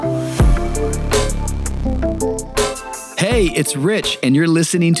Hey, it's Rich, and you're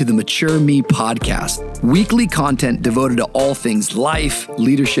listening to the Mature Me podcast, weekly content devoted to all things life,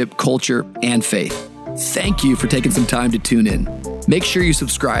 leadership, culture, and faith. Thank you for taking some time to tune in. Make sure you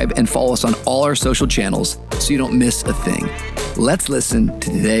subscribe and follow us on all our social channels so you don't miss a thing. Let's listen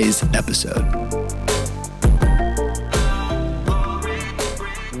to today's episode.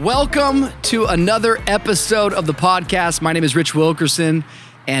 Welcome to another episode of the podcast. My name is Rich Wilkerson,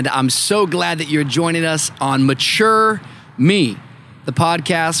 and I'm so glad that you're joining us on Mature Me, the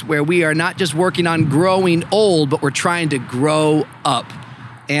podcast where we are not just working on growing old, but we're trying to grow up.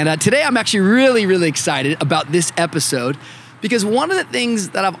 And today I'm actually really excited about this episode because one of the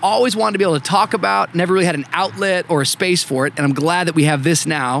things that I've always wanted to be able to talk about, never really had an outlet or a space for it, and I'm glad that we have this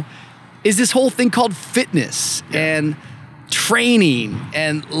now, is this whole thing called fitness and training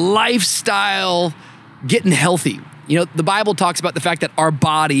and lifestyle, getting healthy. You know, the Bible talks about the fact that our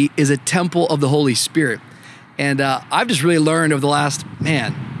body is a temple of the Holy Spirit. And I've just really learned over the last,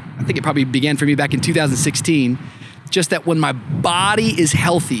 I think it probably began for me back in 2016, just that when my body is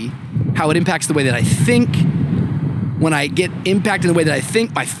healthy, how it impacts the way that I think. When I get impacted in the way that I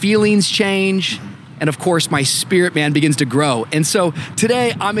think, my feelings change. And of course, my spirit, begins to grow. And so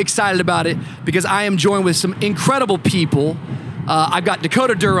today I'm excited about it because I am joined with some incredible people. I've got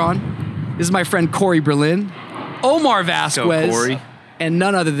Dakota Duron. This is my friend Corey Berlin. Omar Vasquez. And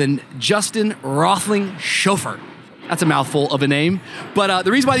none other than Justin Rothling Schofer. That's a mouthful of a name. But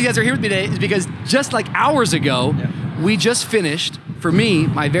the reason why you guys are here with me today is because just like hours ago, we just finished, for me,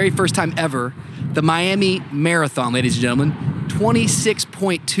 my very first time ever, the Miami Marathon, ladies and gentlemen.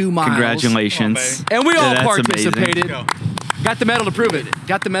 26.2 miles. Congratulations. And we all participated. Got the medal to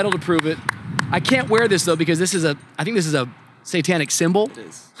prove it. I can't wear this though because I think this is a satanic symbol,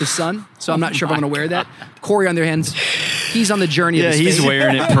 the sun. So I'm not sure if I'm going to wear that. Corey, on the other hand, he's on the journey of his faith. He's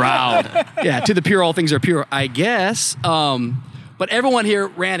wearing it proud. To the pure, all things are pure, I guess. But everyone here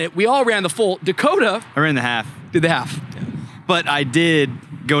ran it. We all ran the full. Dakota. I ran the half. Did the half. But I did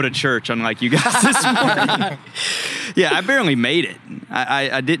go to church, unlike you guys this morning. I barely made it.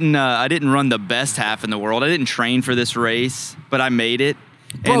 I didn't run the best half in the world. I didn't train for this race, but I made it.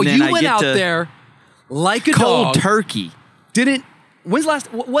 Bro, and then you went out there like a cold dog. turkey.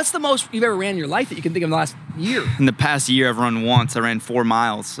 What's the most you've ever ran in your life that you can think of in the last year? In the past year, I've run once. I ran 4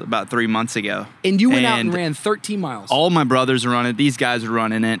 miles about 3 months ago. And you went out and ran 13 miles. All my brothers are running it. These guys are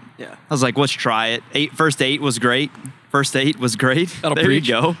running it. Yeah. I was like, let's try it. First eight was great. That'll there preach.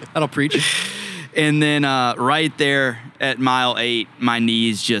 You go. That'll preach. And then right there at mile 8, my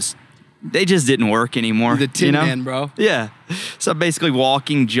knees they just didn't work anymore. The Tin Man, bro. Yeah. So basically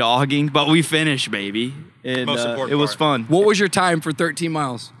walking, jogging, but we finished, baby. And it was fun. What was your time for 13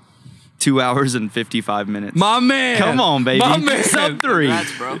 miles? 2 hours and 55 minutes. My man. Come on, baby. My man. Sub 3.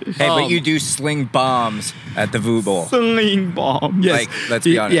 Congrats, bro. Hey, but you do sling bombs at the VU Bowl. Sling bomb. Yes. Let's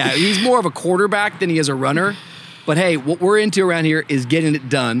be honest. Yeah, he's more of a quarterback than he is a runner. But hey, what we're into around here is getting it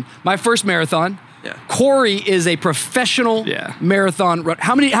done. My first marathon. Yeah. Corey is a professional marathon runner.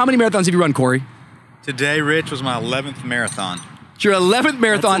 How many marathons have you run, Corey? Today, Rich, was my 11th marathon. It's your 11th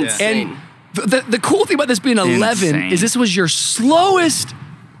marathon. That's insane. And the cool thing about this being 11 is this was your slowest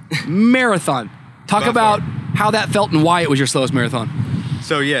marathon. Talk about how that felt and why it was your slowest marathon.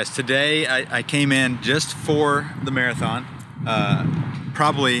 So yes, today I came in just for the marathon.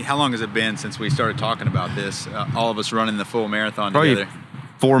 Probably, how long has it been since we started talking about this? All of us running the full marathon together.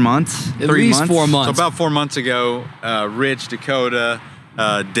 4 months? At least 4 months. So about 4 months ago, Rich, Dakota,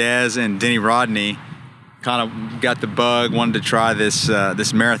 Dez, and Denny Rodney kind of got the bug, wanted to try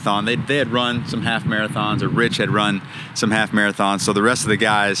this marathon. They had run some half marathons, or Rich had run some half marathons. So the rest of the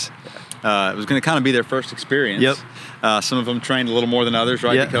guys, it was going to kind of be their first experience. Yep. Some of them trained a little more than others,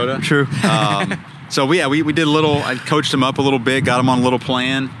 right, Dakota? True. So we did a little. I coached them up a little bit, got them on a little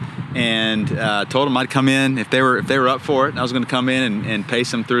plan, and told them I'd come in if they were up for it. I was going to come in and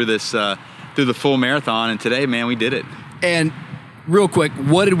pace them through this through the full marathon. And today, man, we did it. And real quick,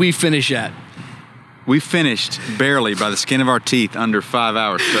 what did we finish at? We finished barely by the skin of our teeth under 5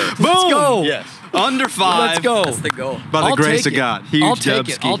 hours. So. Boom! Let's go. Yes. Under 5. Let's go. That's the goal. By the grace of God. I'll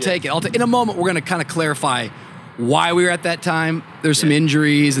take it. In a moment, we're going to kind of clarify why we were at that time. There's some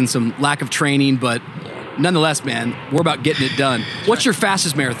injuries and some lack of training, but nonetheless, man, we're about getting it done. What's your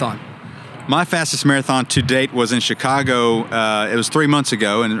fastest marathon? My fastest marathon to date was in Chicago. It was 3 months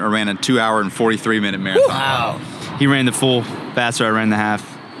ago, and I ran a 2 hour and 43-minute marathon. Wow. He ran the full faster. I ran the half.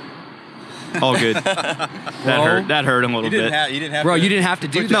 All good. That hurt him a little bit. You didn't have Bro, to. you didn't have to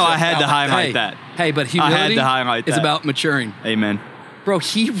do this. No, I had to highlight that. Hey, but humility I had to highlight is that. about maturing. Amen. Bro,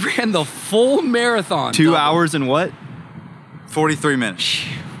 he ran the full marathon. 2 hours and what? 43 minutes.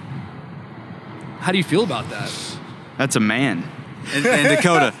 How do you feel about that? That's a man. And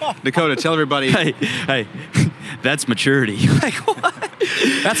Dakota, tell everybody. Hey, that's maturity. Like what?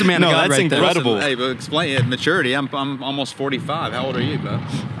 That's a man of God that's right there. incredible. Hey, but explain it. Maturity. I'm almost 45. How old are you, bro?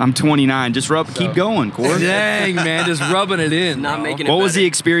 I'm 29. Just keep going, Corey. Dang, man, just rubbing it in. Not bro. making it What was better. the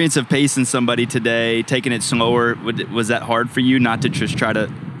experience of pacing somebody today, taking it slower? Was that hard for you not to just try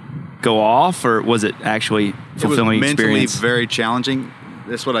to go off, or was it actually fulfilling It was mentally experience? very challenging.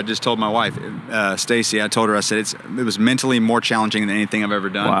 That's what I just told my wife, Stacy. I told her, I said it was mentally more challenging than anything I've ever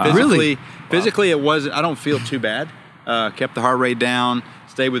done. Wow. Physically, it wasn't. I don't feel too bad. Kept the heart rate down.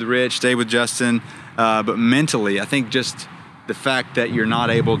 Stayed with Rich. Stayed with Justin. But mentally, I think just the fact that you're not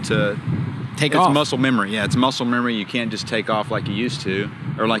able to Take it's off. muscle memory. Yeah, it's muscle memory. You can't just take off like you used to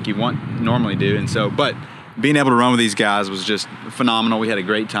or like you normally do. And so, but being able to run with these guys was just phenomenal. We had a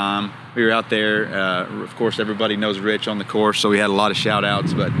great time. We were out there. Of course, everybody knows Rich on the course, so we had a lot of shout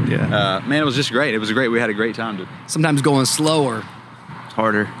outs. But man, it was just great. It was great. We had a great time. Sometimes going slower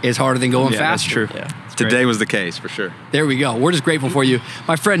Harder. is harder than going Yeah, faster. that's true. Yeah. Today was the case for sure. There we go. We're just grateful for you.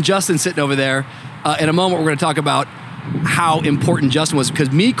 My friend Justin sitting over there. In a moment, we're going to talk about how important Justin was,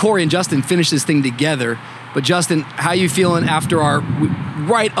 because me, Corey, and Justin finished this thing together. But Justin, how you feeling after our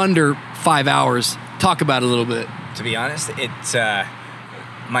right under 5 hours? Talk about it a little bit. To be honest, it's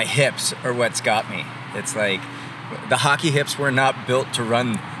my hips are what's got me. It's like the hockey hips were not built to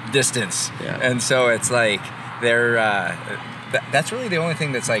run distance, and so it's like they're. That's really the only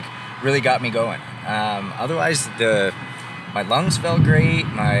thing that's like really got me going. Otherwise, my lungs felt great.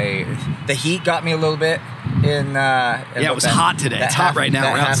 The heat got me a little bit. It was hot today. It's hot right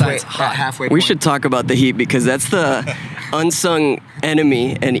now. We're outside. It's hot. Halfway We point. should talk about the heat, because that's the unsung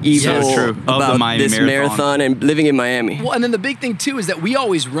enemy and evil So true. Of the about Miami this marathon and living in Miami. Well, and then the big thing too is that we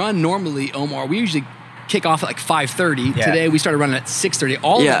always run normally, Omar. We usually kick off at like 5:30. Yeah. Today we started running at 6:30.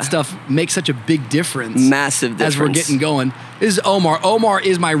 All of Yeah. that stuff makes such a big difference. Massive As we're difference. getting going. This is Omar. Omar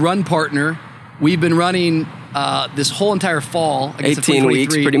is my run partner. We've been running this whole entire fall. I guess of 18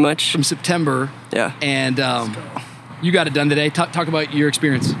 weeks, 2023, pretty much. from September. Yeah. And you got it done today. Talk about your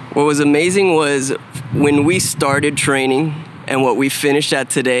experience. What was amazing was when we started training and what we finished at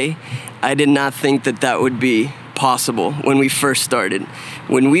today, I did not think that would be possible when we first started.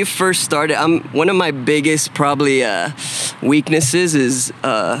 When we first started, one of my biggest probably weaknesses is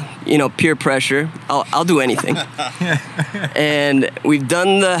peer pressure. I'll do anything. And we've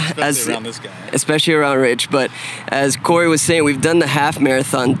done especially around Rich, but as Corey was saying, we've done the half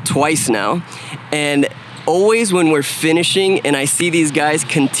marathon twice now, and always when we're finishing and I see these guys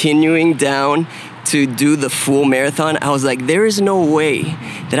continuing down to do the full marathon, I was like, there is no way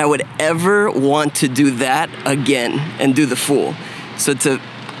that I would ever want to do that again and do the full. So to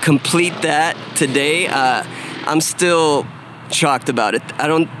complete that today, I'm still shocked about it. I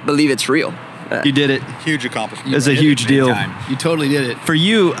don't believe it's real. You did it. Huge accomplishment. It's a huge deal. You totally did it. For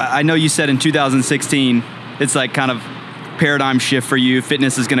you, I know you said in 2016, it's like kind of paradigm shift for you.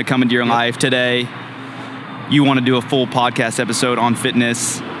 Fitness is going to come into your life today. You want to do a full podcast episode on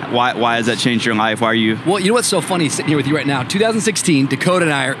fitness. Why has that changed your life? Why are you? Well, you know what's so funny sitting here with you right now? 2016, Dakota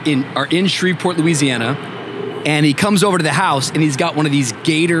and I are in Shreveport, Louisiana, and he comes over to the house and he's got one of these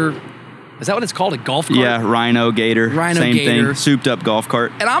Gator. Is that what it's called? A golf cart? Yeah, Rhino Gator. Rhino Same Gator. thing. Souped up golf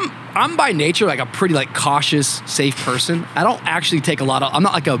cart. And I'm by nature like a pretty like cautious, safe person. I don't actually take a lot of. I'm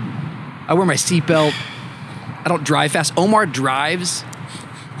not like I wear my seatbelt. I don't drive fast. Omar drives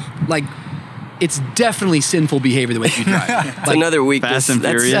like. It's definitely sinful behavior the way you drive. It's another weakness. Fast and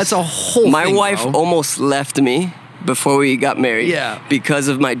Furious. That's a whole My thing, wife bro. almost left me before we got married. Yeah. Because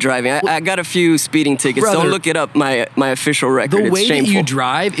of my driving. I got a few speeding tickets. Brother, Don't look it up, my official record. The way it's that shameful. you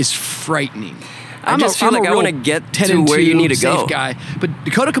drive is frightening. I just feel like I real wanna get 10 to and where 2 you need to safe go. guy. But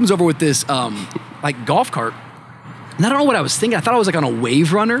Dakota comes over with this like golf cart. And I don't know what I was thinking. I thought I was like on a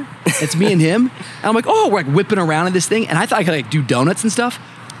wave runner. It's me and him. And I'm like, oh, we're like whipping around in this thing. And I thought I could like do donuts and stuff.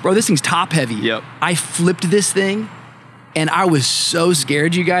 Bro, this thing's top heavy. Yep. I flipped this thing and I was so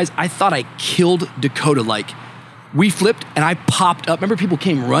scared, you guys. I thought I killed Dakota. Like, we flipped and I popped up. Remember, people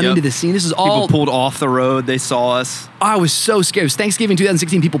came running Yep. to the scene. This is all. People pulled off the road. They saw us. I was so scared. It was Thanksgiving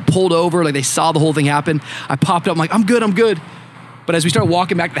 2016. People pulled over. Like, they saw the whole thing happen. I popped up. I'm like, I'm good. But as we started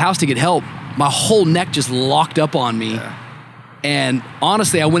walking back to the house to get help, my whole neck just locked up on me. Yeah. And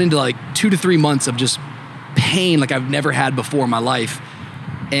honestly, I went into like 2 to 3 months of just pain like I've never had before in my life.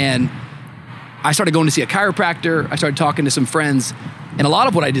 And I started going to see a chiropractor. I started talking to some friends. And a lot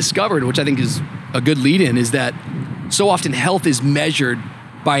of what I discovered, which I think is a good lead in, is that so often health is measured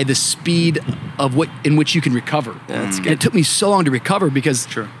by the speed of in which you can recover. Yeah, that's And it took me so long to recover because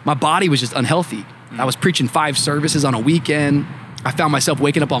Sure. my body was just unhealthy. I was preaching 5 services on a weekend. I found myself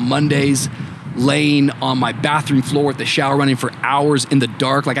waking up on Mondays laying on my bathroom floor with the shower running for hours in the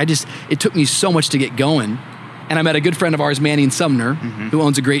dark. Like it took me so much to get going. And I met a good friend of ours, Manny and Sumner, who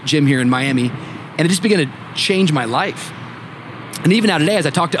owns a great gym here in Miami. And it just began to change my life. And even now today, as I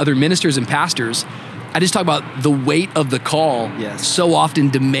talk to other ministers and pastors, I just talk about the weight of the call so often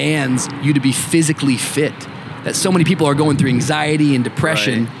demands you to be physically fit. That so many people are going through anxiety and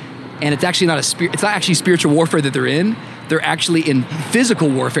depression. Right. And it's actually it's not actually spiritual warfare that they're in. They're actually in physical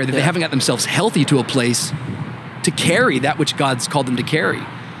warfare that they haven't got themselves healthy to a place to carry that which God's called them to carry.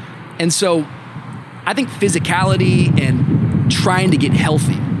 And so I think physicality and trying to get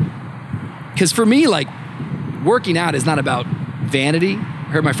healthy. Because for me, like, working out is not about vanity.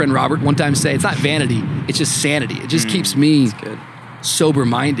 I heard my friend Robert one time say, it's not vanity, it's just sanity. It just keeps me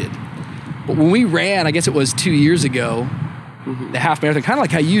sober-minded. But when we ran, I guess it was 2 years ago, the half marathon, kind of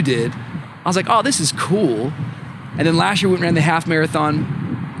like how you did, I was like, oh, this is cool. And then last year we went and ran the half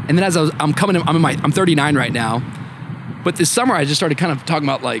marathon. And then as I'm 39 right now. But this summer I just started kind of talking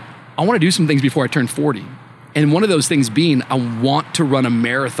about, like, I want to do some things before I turn 40. And one of those things being, I want to run a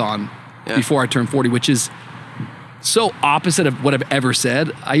marathon before I turn 40, which is so opposite of what I've ever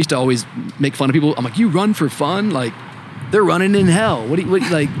said. I used to always make fun of people. I'm like, you run for fun? Like, they're running in hell. What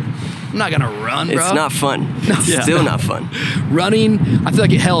like, I'm not gonna run, bro. It's not fun. It's still not fun. Running, I feel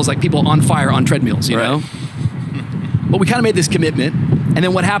like hell is like people on fire on treadmills, you know? But we kind of made this commitment. And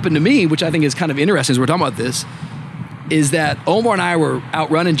then what happened to me, which I think is kind of interesting as we're talking about this, is that Omar and I were out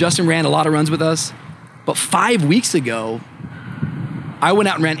running. Justin ran a lot of runs with us. But 5 weeks ago, I went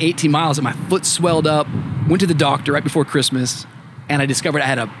out and ran 18 miles and my foot swelled up, went to the doctor right before Christmas, and I discovered I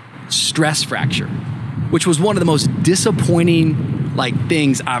had a stress fracture, which was one of the most disappointing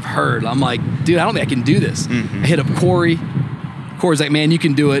things I've heard. I'm like, dude, I don't think I can do this. I hit up Corey. Corey's like, man, you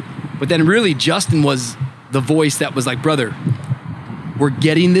can do it. But then really Justin was the voice that was like, brother, we're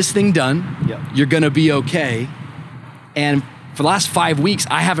getting this thing done. Yep. You're gonna be okay. And for the last 5 weeks,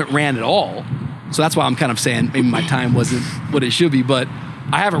 I haven't ran at all. So that's why I'm kind of saying maybe my time wasn't what it should be, but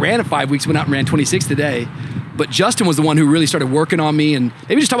I haven't ran in 5 weeks, went out and ran 26 today. But Justin was the one who really started working on me, and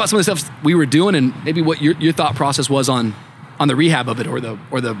maybe just talk about some of the stuff we were doing and maybe what your thought process was on the rehab of it or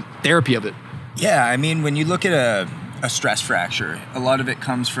the therapy of it. Yeah, I mean, when you look at a stress fracture, a lot of it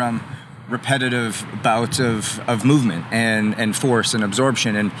comes from repetitive bouts of movement and force and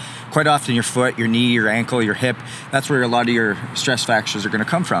absorption. And quite often your foot, your knee, your ankle, your hip, that's where a lot of your stress fractures are going to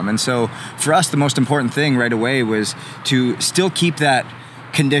come from. And so for us, the most important thing right away was to still keep that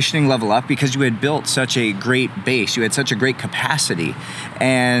conditioning level up, because you had built such a great base, you had such a great capacity,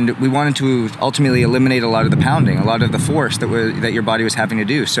 and we wanted to ultimately eliminate a lot of the pounding, a lot of the force that your body was having to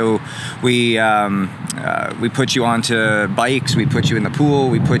do. So we put you onto bikes, we put you in the pool,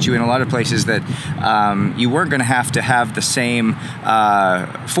 we put you in a lot of places that you weren't going to have the same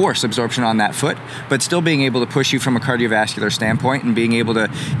force absorption on that foot, but still being able to push you from a cardiovascular standpoint and being able to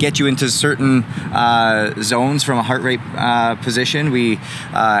get you into certain zones from a heart rate position. We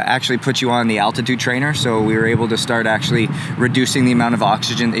actually put you on the altitude trainer, so we were able to start actually reducing the amount of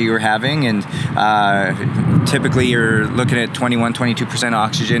oxygen that you were having, and typically you're looking at 22%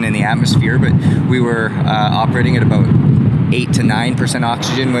 oxygen in the atmosphere, but we were operating at about 8 to 9%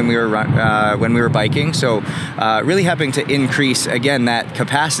 oxygen when we were biking. So really having to increase again that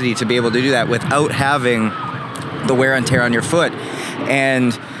capacity to be able to do that without having the wear and tear on your foot.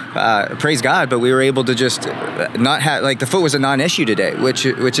 And praise God, but we were able to just not have, the foot was a non-issue today, which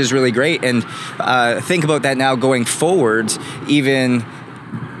is really great. And think about that now going forwards, even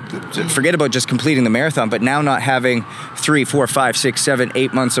forget about just completing the marathon, but now not having 3, 4, 5, 6, 7,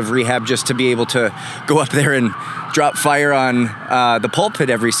 8 months of rehab just to be able to go up there and drop fire on the pulpit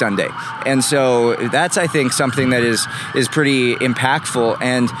every Sunday. And so that's, I think, something that is pretty impactful.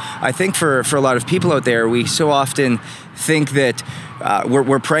 And I think for a lot of people out there, we so often think that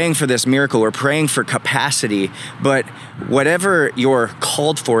we're praying for this miracle, we're praying for capacity, but whatever you're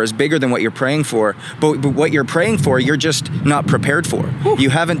called for is bigger than what you're praying for. But what you're praying for, you're just not prepared for. Whew. You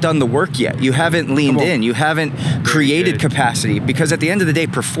haven't done the work yet. You haven't leaned in. You haven't created capacity. Because at the end of the day,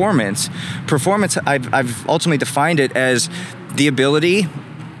 performance, I've ultimately defined it as the ability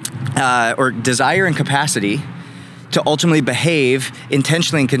or desire and capacity to ultimately behave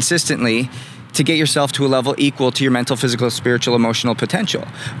intentionally and consistently to get yourself to a level equal to your mental, physical, spiritual, emotional potential.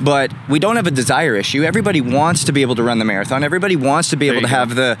 But we don't have a desire issue. Everybody wants to be able to run the marathon. Everybody wants to be able to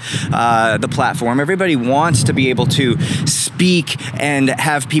have the platform. Everybody wants to be able to speak and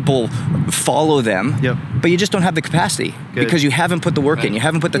have people follow them. Yep. But you just don't have the capacity because you haven't put the work in. You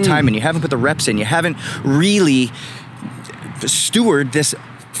haven't put the time in. You haven't put the reps in. You haven't really stewarded this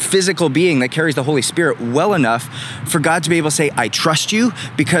physical being that carries the Holy Spirit well enough for God to be able to say, I trust you,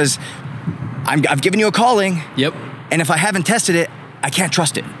 because I've given you a calling. Yep. And if I haven't tested it, I can't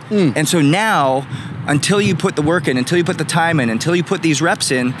trust it. Mm. And so now, until you put the work in, until you put the time in, until you put these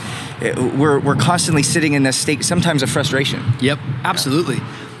reps in, we're constantly sitting in this state, sometimes of frustration. Yep, absolutely.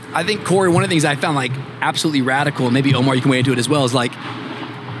 I think, Corey, one of the things I found like absolutely radical, and maybe Omar, you can weigh into it as well, is like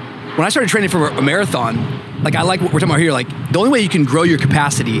when I started training for a marathon, like I like what we're talking about here, like the only way you can grow your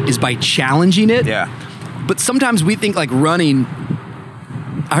capacity is by challenging it. Yeah. But sometimes we think like running,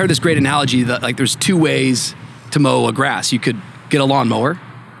 I heard this great analogy that like there's two ways to mow a grass. You could get a lawnmower,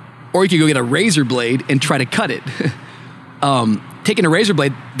 or you could go get a razor blade and try to cut it. Taking a razor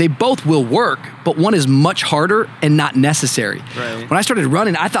blade, they both will work, but one is much harder and not necessary. Right. When I started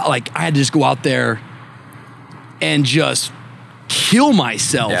running, I thought like I had to just go out there and just kill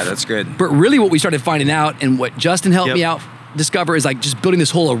myself. Yeah, that's good. But really what we started finding out, and what Justin helped Yep. me out discover, is like just building this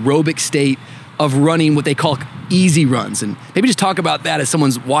whole aerobic state of running what they call easy runs. And maybe just talk about that as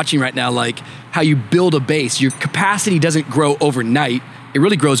someone's watching right now, like how you build a base. Your capacity doesn't grow overnight. It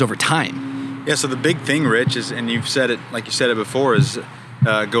really grows over time. Yeah, so the big thing, Rich, is, and you've said it like you said it before, is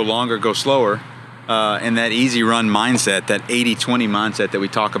go longer, go slower. And that easy run mindset, that 80-20 mindset that we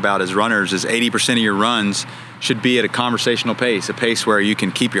talk about as runners, is 80% of your runs should be at a conversational pace, a pace where you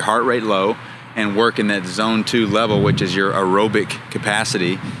can keep your heart rate low and work in that zone 2 level, which is your aerobic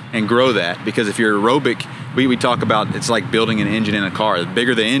capacity, and grow that. Because if you're aerobic, we talk about it's like building an engine in a car. The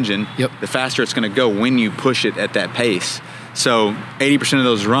bigger the engine, Yep. the faster it's going to go when you push it at that pace. So 80% of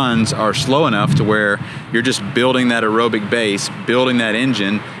those runs are slow enough to where you're just building that aerobic base, building that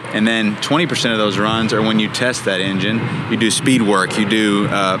engine, and then 20% of those runs are when you test that engine. You do speed work, you do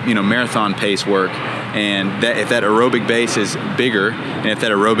marathon pace work, and if that aerobic base is bigger, and if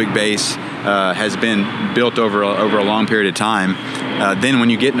that aerobic base has been built over a long period of time, then when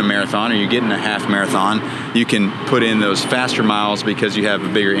you get in a marathon or you get in a half marathon, you can put in those faster miles because you have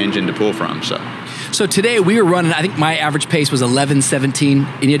a bigger engine to pull from. So today we were running, I think my average pace was 11:17.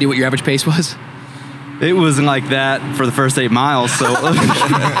 Any idea what your average pace was? It wasn't like that for the first 8 miles, so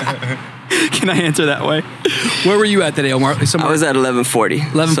can I answer that way? Where were you at today, Omar? I was at 11:40.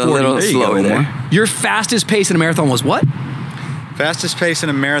 11:40. So a little There you slower go, there. Omar. Your fastest pace in a marathon was what? Fastest pace in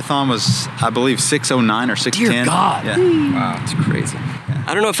a marathon was, I believe, 6:09 or 6:10. Dear God. Yeah. Wow, it's crazy.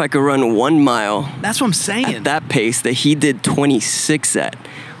 I don't know if I could run 1 mile That's what I'm saying. at that pace that he did 26 at.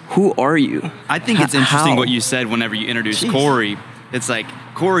 Who are you? I think it's interesting How? what you said whenever you introduced Jeez. Corey. It's like,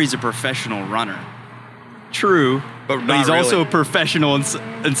 Corey's a professional runner. True, But but not he's also really. a professional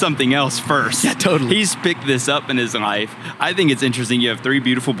in something else first. Yeah, totally. He's picked this up in his life. I think it's interesting. You have 3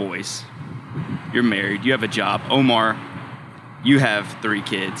 beautiful boys. You're married. You have a job. Omar, you have 3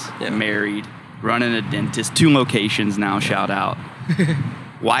 kids, Yeah. married, running a dentist, 2 locations now, shout out.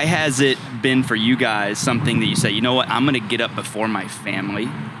 Why has it been for you guys something that you say, you know what, I'm going to get up before my family.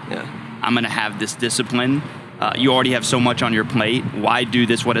 Yeah. I'm going to have this discipline. You already have so much on your plate. Why do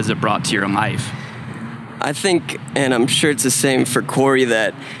this? What has it brought to your life? I think, and I'm sure it's the same for Corey,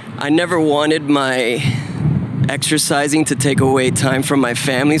 that I never wanted my exercising to take away time from my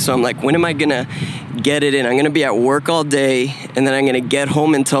family. So I'm like, when am I going to get it in? I'm going to be at work all day, and then I'm going to get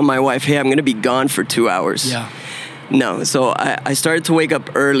home and tell my wife, hey, I'm going to be gone for 2 hours. Yeah. No, so I started to wake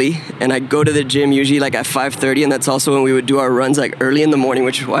up early, and I go to the gym usually like at 5:30, and that's also when we would do our runs like early in the morning,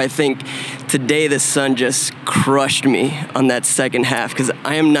 which is why I think today the sun just crushed me on that second half, because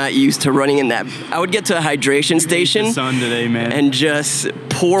I am not used to running in that. I would get to a hydration station The sun today, man. and just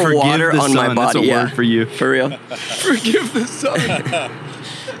pour Forgive water the on my sun. body. That's a Yeah, word for you. For real. Forgive the sun.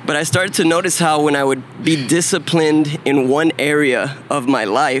 But I started to notice how when I would be disciplined in one area of my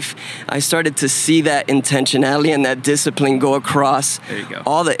life, I started to see that intentionality and that discipline go across There you go.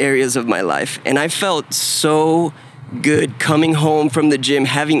 all the areas of my life. And I felt so good coming home from the gym,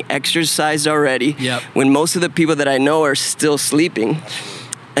 having exercised already, Yep. when most of the people that I know are still sleeping.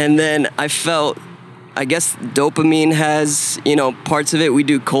 And then I felt, I guess dopamine has, parts of it. We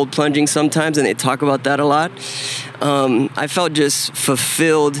do cold plunging sometimes, and they talk about that a lot. I felt just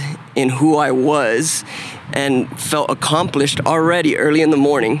fulfilled in who I was and felt accomplished already early in the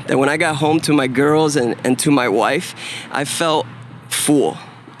morning, that when I got home to my girls and to my wife, I felt full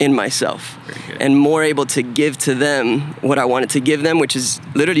in myself and more able to give to them what I wanted to give them, which is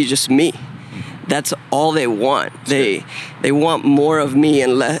literally just me. That's all they want. They want more of me,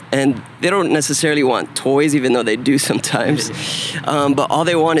 and they don't necessarily want toys, even though they do sometimes. But all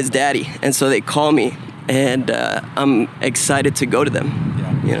they want is daddy, and so they call me, and I'm excited to go to them.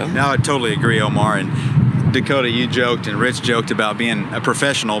 No, I totally agree, Omar. And Dakota, you joked and Rich joked about being a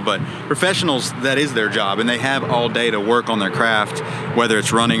professional, but professionals, that is their job, and they have all day to work on their craft, whether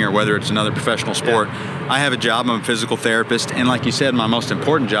it's running or whether it's another professional sport. Yeah. I have a job. I'm a physical therapist, and like you said, my most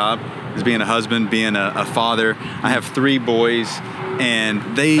important job is being a husband, being a father. I have 3 boys,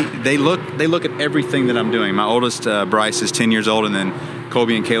 and they look at everything that I'm doing. My oldest, Bryce, is 10 years old, and then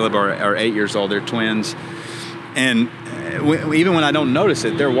Colby and Caleb are 8 years old. They're twins. And even when I don't notice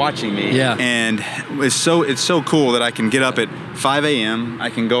it, they're watching me. Yeah. And it's so cool that I can get up at 5 a.m. I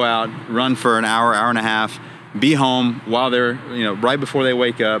can go out, run for an hour and a half, be home while they're, right before they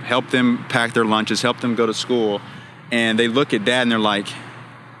wake up, help them pack their lunches, help them go to school. And they look at Dad and they're like,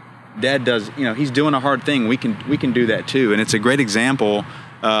 Dad does, he's doing a hard thing. We can do that too. And it's a great example,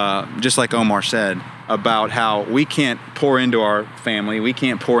 just like Omar said, about how we can't pour into our family, we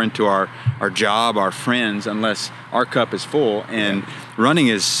can't pour into our job, our friends, unless our cup is full. And running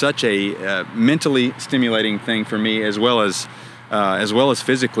is such a mentally stimulating thing for me, as well as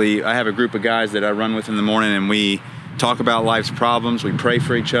physically. I have a group of guys that I run with in the morning, and we talk about life's problems. We pray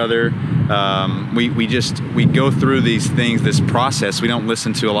for each other. We go through these things, this process. We don't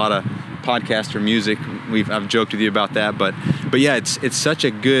listen to a lot of podcasts or music. I've joked with you about that, but yeah, it's such a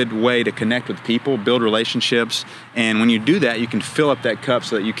good way to connect with people, build relationships, and when you do that, you can fill up that cup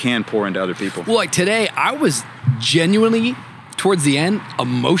so that you can pour into other people. Well, like today, I was genuinely towards the end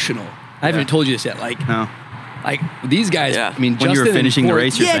emotional. I haven't even told you this yet. Like these guys. Yeah. I mean, when Justin you were finishing the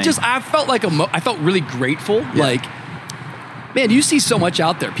race, I felt like I felt really grateful. Yeah. Like, man, you see so much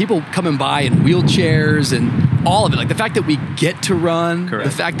out there. People coming by in wheelchairs and all of it. Like the fact that we get to run, Correct.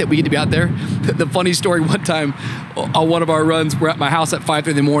 the fact that we get to be out there. The funny story, one time on one of our runs, we're at my house at 5:30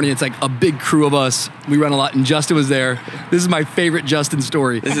 in the morning. It's like a big crew of us. We run a lot, and Justin was there. This is my favorite Justin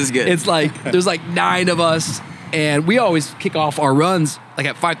story. This is good. It's like, there's like 9 of us, and we always kick off our runs like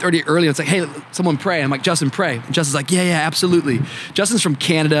at 5:30 early. It's like, hey, someone pray. I'm like, Justin, pray. And Justin's like, yeah, absolutely. Justin's from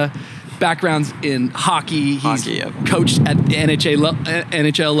Canada. Backgrounds in hockey. He's coached at the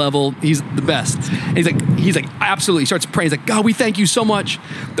NHL level. He's the best. And he's like, absolutely. He starts praying. He's like, God, we thank you so much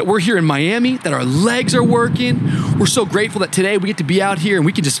that we're here in Miami, that our legs are working. We're so grateful that today we get to be out here and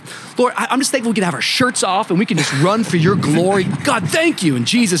we can just, Lord, I'm just thankful we can have our shirts off and we can just run for your glory. God, thank you. In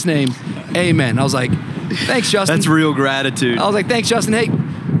Jesus' name, amen. I was like, thanks, Justin. That's real gratitude. I was like, thanks, Justin. Hey,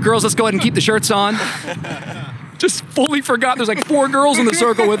 girls, let's go ahead and keep the shirts on. Just fully forgot there's like 4 girls in the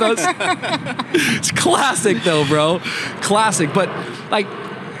circle with us. It's classic though, bro. Classic. But like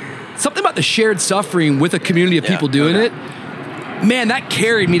something about the shared suffering with a community of people doing it, man, that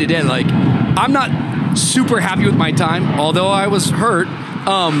carried me today. Like I'm not super happy with my time, although I was hurt.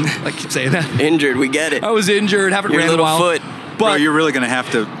 I keep saying that. Injured, we get it. I was injured, haven't ran a while. Foot. But Bro, you're really going to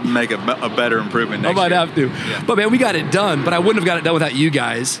have to make a better improvement next year. I might have to. Yeah. But man, we got it done. But I wouldn't have got it done without you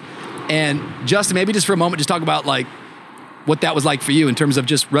guys. And Justin, maybe just for a moment, just talk about like what that was like for you in terms of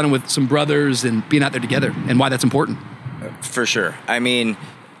just running with some brothers and being out there together and why that's important. For sure. I mean,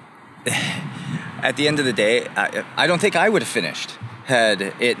 at the end of the day, I don't think I would have finished had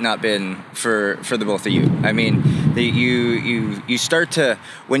it not been for the both of you. I mean, you start to,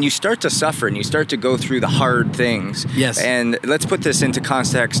 when you start to suffer and you start to go through the hard things. Yes. And let's put this into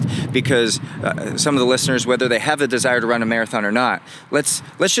context because some of the listeners, whether they have a desire to run a marathon or not, let's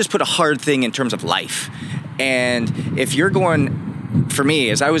just put a hard thing in terms of life. And if you're going, for me,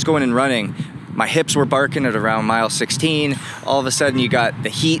 as I was going and running, my hips were barking at around mile 16. All of a sudden you got the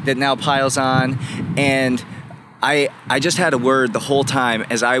heat that now piles on. And I just had a word the whole time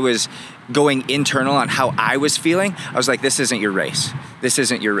as I was going internal on how I was feeling. I was like, this isn't your race. This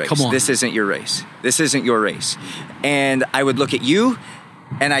isn't your race. Come on. This isn't your race. This isn't your race. And I would look at you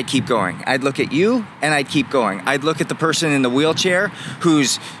and I'd keep going. I'd look at you and I'd keep going. I'd look at the person in the wheelchair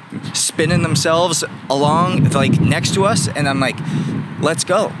who's spinning themselves along like next to us and I'm like, let's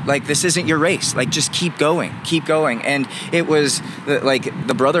go. Like, this isn't your race. Like, just keep going. And it was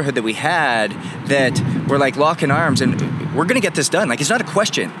the brotherhood that we had that we're like locking arms and we're going to get this done. Like, it's not a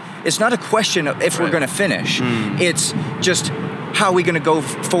question. It's not a question of if we're going to finish. It's just how are we going to go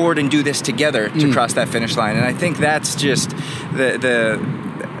forward and do this together to cross that finish line. And I think that's just the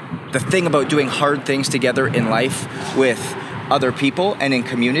thing about doing hard things together in life with other people and in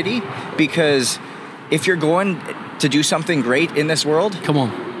community, because if you're going to do something great in this world, come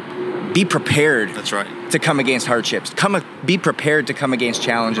on, be prepared. That's right. To come against hardships. Be prepared to come against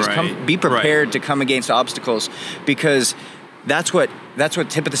challenges. Right. Be prepared to come against obstacles, because that's what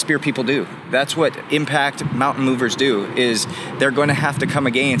tip of the spear people do. That's what impact mountain movers do, is they're going to have to come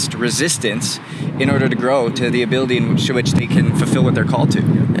against resistance in order to grow to the ability in which they can fulfill what they're called to.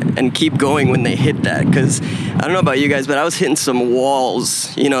 And keep going when they hit that. Because I don't know about you guys, but I was hitting some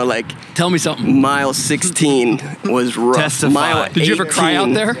walls, like... Tell me something. Mile 16 was rough. Testify. Mile Did you ever cry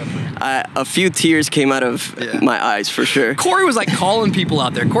out there? A few tears came out of my eyes, for sure. Corey was like calling people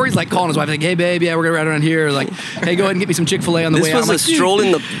out there. Corey's like calling his wife, like, hey, babe, yeah, we're going to ride around here. Like, hey, go ahead and get me some Chick-fil-A on the way out. This was a stroll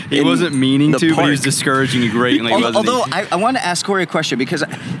in the He wasn't meaning to, but he was discouraging you greatly. Although I want to ask Corey a question, because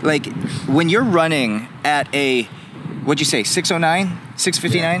like when you're running at a, what'd you say, 609?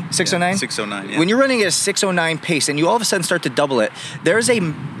 659? 609? 609, yeah. When you're running at a 609 pace and you all of a sudden start to double it, there's a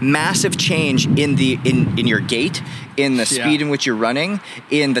massive change in your gait, in the speed in which you're running,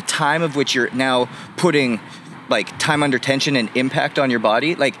 in the time of which you're now putting like time under tension and impact on your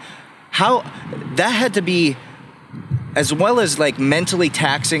body. Like how that had to be, as well as like mentally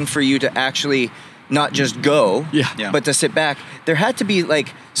taxing for you to actually not just go, but to sit back. There had to be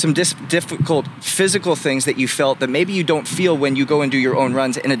like some difficult physical things that you felt that maybe you don't feel when you go and do your own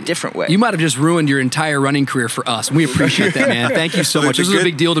runs in a different way. You might have just ruined your entire running career for us. We appreciate that, man. Thank you so much. This is a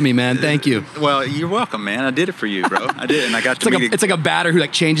big deal to me, man. Thank you. Well, you're welcome, man. I did it for you, bro. I did, and I got It's like a batter who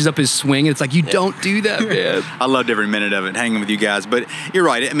like changes up his swing. And it's like, you don't do that, man. I loved every minute of it, hanging with you guys. But you're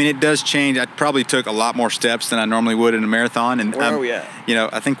right. I mean, it does change. I probably took a lot more steps than I normally would in a marathon. And where are we at?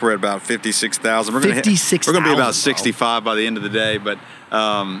 I think we're at about 56,000. We're 56,000. going to be about 65 by the end of the day. But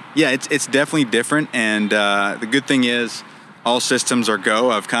it's definitely different. And the good thing is, all systems are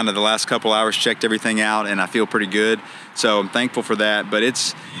go. I've kind of the last couple hours checked everything out, and I feel pretty good. So I'm thankful for that. But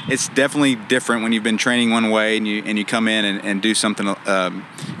it's definitely different when you've been training one way and you come in and do something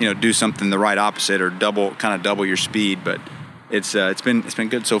do something the right opposite, or double your speed. But it's been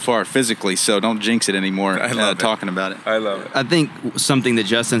good so far physically. So don't jinx it anymore. Talking about it. I love it. I think something that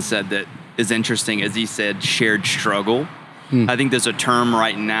Justin said that is interesting is he said shared struggle. I think there's a term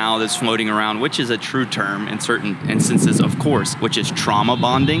right now that's floating around, which is a true term in certain instances, of course, which is trauma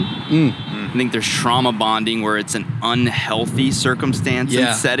bonding. I think there's trauma bonding where it's an unhealthy circumstance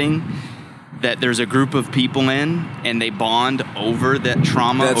and setting that there's a group of people in, and they bond over that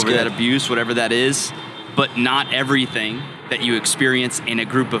trauma, that abuse, whatever that is. But not everything that you experience in a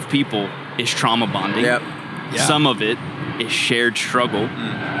group of people is trauma bonding. Some of it is shared struggle,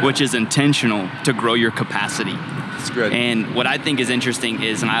 which is intentional to grow your capacity. That's good. And what I think is interesting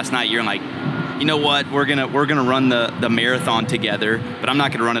is, last night you're like, you know what, we're gonna run the marathon together, but I'm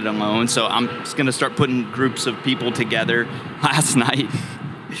not gonna run it alone. So I'm just gonna start putting groups of people together. Last night,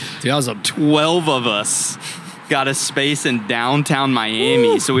 12 of us got a space in downtown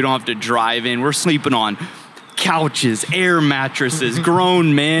Miami, so we don't have to drive in. We're sleeping on couches, air mattresses,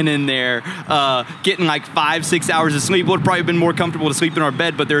 grown men in there, getting like 5-6 hours of sleep. Would probably been more comfortable to sleep in our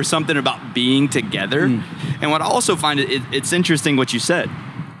bed, but there's something about being together. And what I also find it's interesting what you said.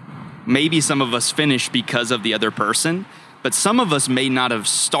 Maybe some of us finished because of the other person, but some of us may not have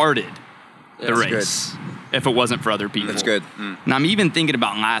started the race if it wasn't for other people. That's good. And I'm even thinking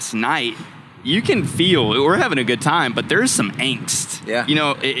about last night. You can feel we're having a good time, but there's some angst.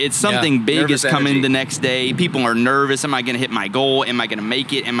 It's something big Nervous is coming energy. the next day. People are nervous. Am I going to hit my goal? Am I going to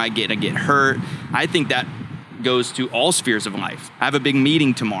make it? Am I going to get hurt? I think that goes to all spheres of life. I have a big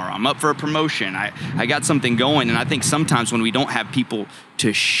meeting tomorrow. I'm up for a promotion. I got something going, and I think sometimes when we don't have people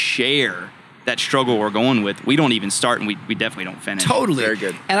to share that struggle we're going with, we don't even start, and we definitely don't finish. Totally. Very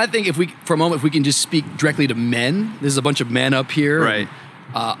good. And I think if we can just speak directly to men. There's a bunch of men up here. Right.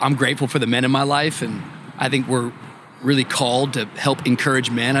 I'm grateful for the men in my life, and I think we're really called to help encourage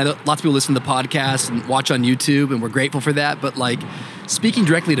men. I know lots of people listen to the podcast and watch on YouTube, and we're grateful for that. But like, speaking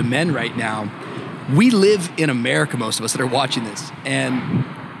directly to men right now, we live in America, most of us that are watching this, and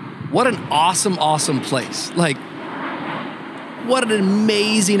what an awesome, awesome place. Like, what an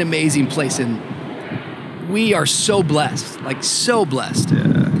amazing, amazing place. And we are so blessed, like so blessed.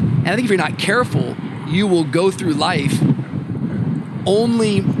 And I think if you're not careful, you will go through life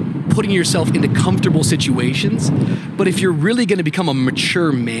only putting yourself into comfortable situations. But if you're really going to become a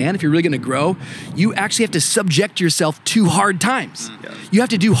mature man, if you're really going to grow, you actually have to subject yourself to hard times. You have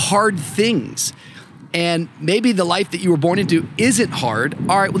to do hard things. And maybe the life that you were born into isn't hard.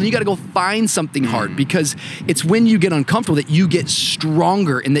 All right, well, then you got to go find something hard, because it's when you get uncomfortable that you get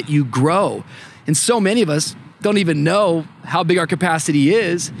stronger and that you grow. And so many of us don't even know how big our capacity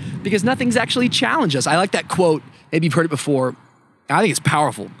is because nothing's actually challenged us. I like that quote. Maybe you've heard it before. I think it's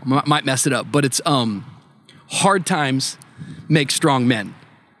powerful. I might mess it up, but it's hard times make strong men.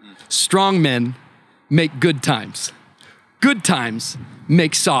 Strong men make good times. Good times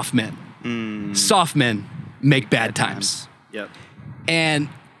make soft men. Soft men make bad times. Yep. And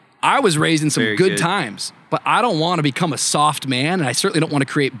I was raised in some Very good good. times, but I don't want to become a soft man, and I certainly don't want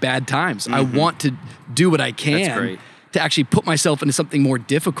to create bad times. I want to do what I can great. to actually put myself into something more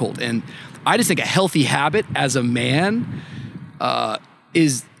difficult. And I just think a healthy habit as a man I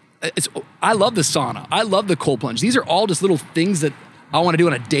love the sauna. I love the cold plunge. These are all just little things that I want to do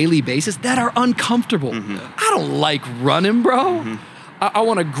on a daily basis that are uncomfortable. I don't like running, bro. I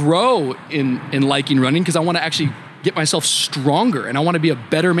want to grow in liking running because I want to actually get myself stronger, and I want to be a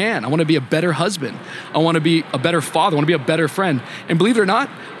better man. I want to be a better husband. I want to be a better father. I want to be a better friend. And believe it or not,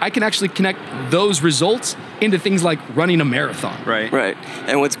 I can actually connect those results into things like running a marathon. Right. Right.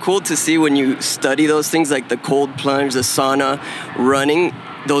 And what's cool to see when you study those things like the cold plunge, the sauna, running,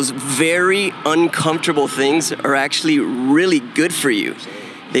 those very uncomfortable things are actually really good for you.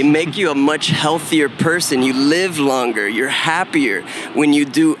 They make you a much healthier person. You live longer. You're happier when you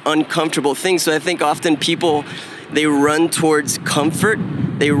do uncomfortable things. So I think often people, they run towards comfort.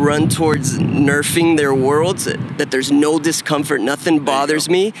 They run towards nerfing their worlds, that there's no discomfort, nothing bothers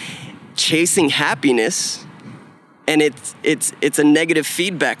me, chasing happiness. And it's a negative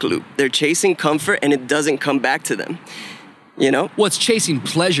feedback loop. They're chasing comfort and it doesn't come back to them. You know? Well, it's chasing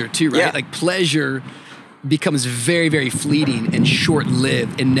pleasure too, right? Yeah. Like pleasure becomes very, very fleeting and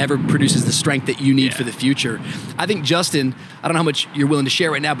short-lived and never produces the strength that you need for the future. I think, Justin, I don't know how much you're willing to share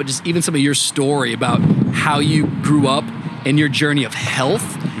right now, but just even some of your story about how you grew up and your journey of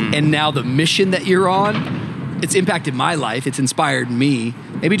health and now the mission that you're on, it's impacted my life. It's inspired me.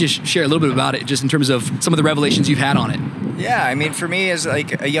 Maybe just share a little bit about it just in terms of some of the revelations you've had on it. Yeah, I mean, for me as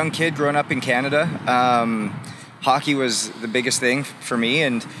like a young kid growing up in Canada, hockey was the biggest thing for me.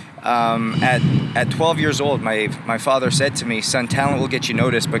 And at 12 years old, my father said to me, son, talent will get you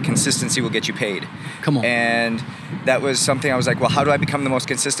noticed, but consistency will get you paid. Come on. And that was something I was like, well, how do I become the most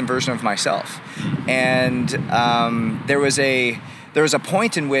consistent version of myself? And there was a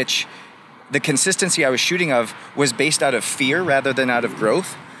point in which the consistency I was shooting of was based out of fear rather than out of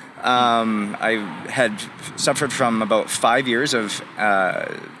growth. I had suffered from about 5 years of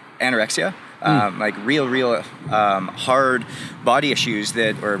anorexia. Like real hard body issues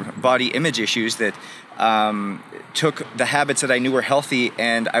or body image issues that took the habits that I knew were healthy,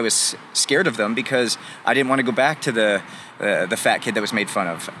 and I was scared of them because I didn't want to go back to the fat kid that was made fun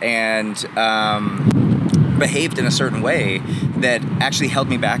of, and behaved in a certain way that actually held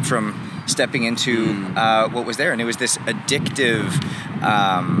me back from stepping into what was there. And it was this addictive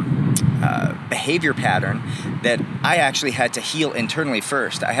behavior pattern that I actually had to heal internally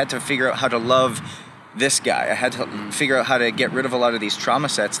first. I had to figure out how to love this guy. I had to figure out how to get rid of a lot of these trauma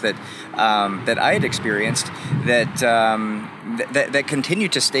sets that I had experienced that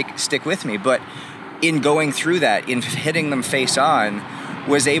continued to stick with me. But in going through that, in hitting them face on,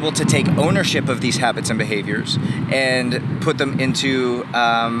 was able to take ownership of these habits and behaviors and put them into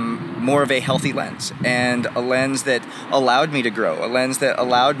more of a healthy lens, and a lens that allowed me to grow, a lens that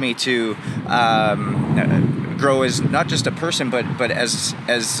allowed me to grow as not just a person, but as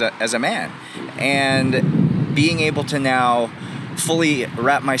a man, and being able to now fully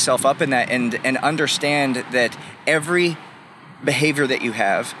wrap myself up in that and understand that every behavior that you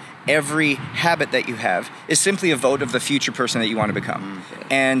have, every habit that you have is simply a vote of the future person that you want to become.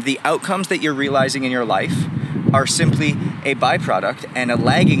 And the outcomes that you're realizing in your life are simply a byproduct and a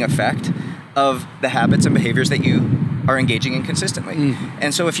lagging effect of the habits and behaviors that you are engaging in consistently.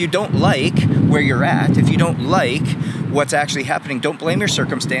 And so if you don't like where you're at, if you don't like what's actually happening, don't blame your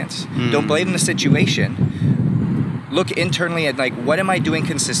circumstance. Don't blame the situation. Look internally at like, what am I doing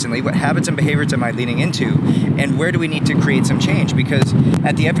consistently? What habits and behaviors am I leaning into? And where do we need to create some change? Because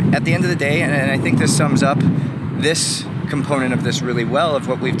at the end of the day, and I think this sums up this component of this really well, of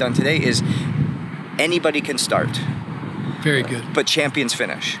what we've done today, is anybody can start. Very good. But champions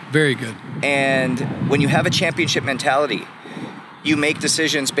finish. Very good. And when you have a championship mentality, you make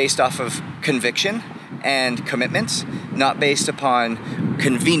decisions based off of conviction and commitments, not based upon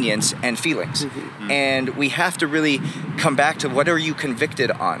convenience and feelings. And we have to really come back to, what are you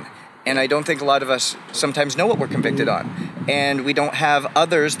convicted on? And I don't think a lot of us sometimes know what we're convicted on. And we don't have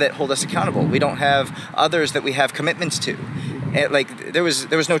others that hold us accountable. We don't have others that we have commitments to. And like there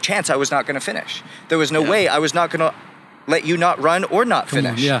was no chance I was not going to finish. There was no way I was not going to let you not run or not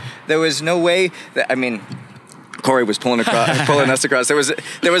finish. There was no way that, I mean, Corey was pulling us across. There was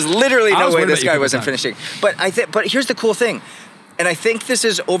literally no way this guy wasn't finishing. But but here's the cool thing, and I think this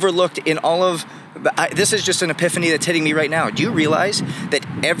is overlooked in all of. This is just an epiphany that's hitting me right now. Do you realize that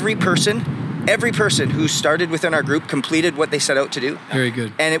every person who started within our group completed what they set out to do? Very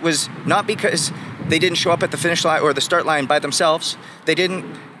good. And it was not because they didn't show up at the finish line or the start line by themselves. They didn't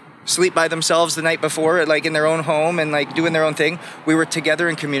sleep by themselves the night before, like in their own home and like doing their own thing. We were together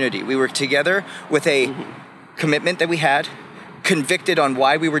in community. We were together with a commitment that we had, convicted on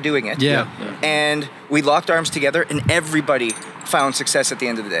why we were doing it. Yeah. And we locked arms together, and everybody found success at the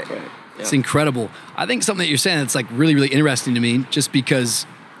end of the day. Right. Yeah. It's incredible. I think something that you're saying that's like really, really interesting to me, just because,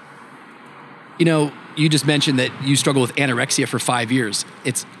 you know, you just mentioned that you struggled with anorexia for 5 years.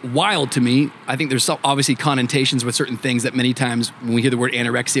 It's wild to me. I think there's obviously connotations with certain things that many times when we hear the word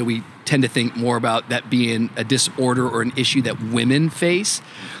anorexia, we tend to think more about that being a disorder or an issue that women face.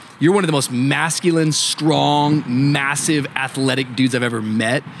 You're one of the most masculine, strong, massive, athletic dudes I've ever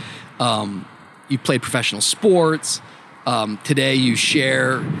met. You've played professional sports. Today you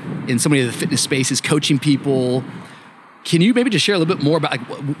share in so many of the fitness spaces, coaching people. Can you maybe just share a little bit more about, like,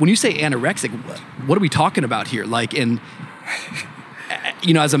 when you say anorexic, what are we talking about here? Like, and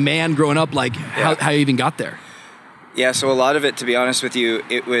you know, as a man growing up, like how you even got there? Yeah, so a lot of it, to be honest with you,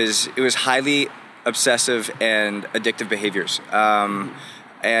 it was highly obsessive and addictive behaviors.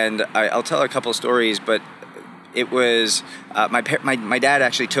 And I'll tell a couple of stories, but it was my dad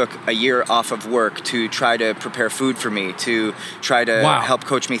actually took a year off of work to try to prepare food for me, to try to help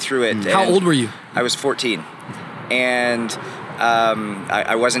coach me through it. How old were you? I was 14. And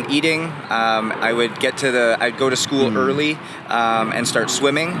I wasn't eating. I'd go to school early and start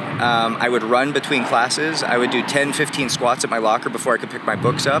swimming. I would run between classes. I would do 10, 15 squats at my locker before I could pick my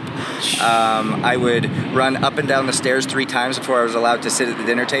books up. I would run up and down the stairs 3 times before I was allowed to sit at the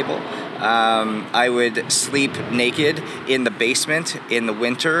dinner table. I would sleep naked in the basement in the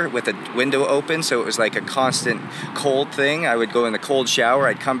winter with a window open, so it was like a constant cold thing. I would go in the cold shower,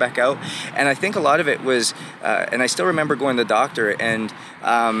 I'd come back out, and I think a lot of it was, and I still remember going to the doctor, and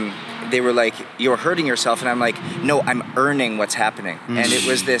they were like, "You're hurting yourself," and I'm like, "No, I'm earning what's happening." And it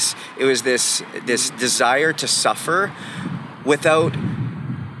was this desire to suffer without,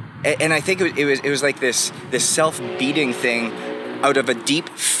 and I think it was like this self-beating thing out of a deep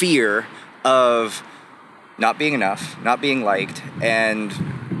fear of not being enough, not being liked, and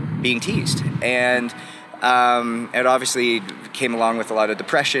being teased. And it obviously came along with a lot of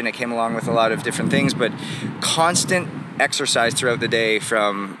depression. It came along with a lot of different things, but constant exercise throughout the day,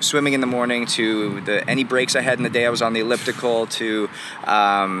 from swimming in the morning to any breaks I had in the day. I was on the elliptical to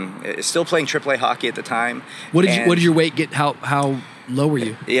still playing AAA hockey at the time. What did your weight get? How low were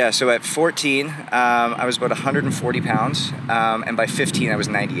you? Yeah, so at 14, I was about 140 pounds, and by 15, I was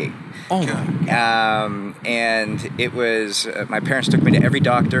 98. Oh. And it was, my parents took me to every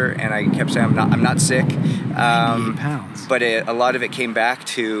doctor, and I kept saying, I'm not sick. 98 pounds. But a lot of it came back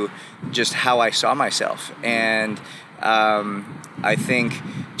to just how I saw myself. And I think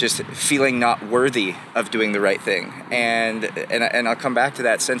just feeling not worthy of doing the right thing. And I'll come back to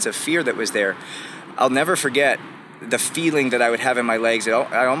that sense of fear that was there. I'll never forget the feeling that I would have in my legs.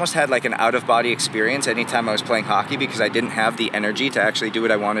 I almost had like an out-of-body experience anytime I was playing hockey, because I didn't have the energy to actually do what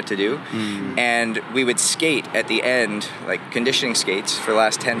I wanted to do. And we would skate at the end, like conditioning skates, for the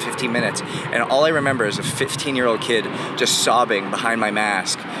last 10, 15 minutes. And all I remember is a 15-year-old kid just sobbing behind my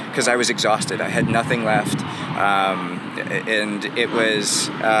mask because I was exhausted. I had nothing left. And it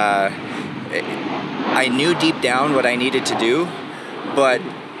was, I knew deep down what I needed to do, but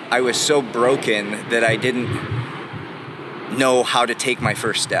I was so broken that I didn't know how to take my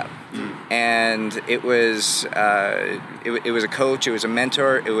first step. And it was it was a coach, it was a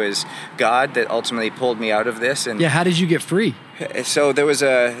mentor, it was God that ultimately pulled me out of this. And how did you get free? So there was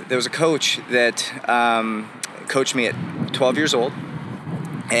a coach that coached me at 12 years old,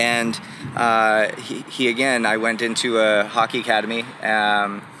 and he again, I went into a hockey academy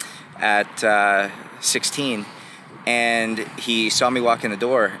at 16, and he saw me walk in the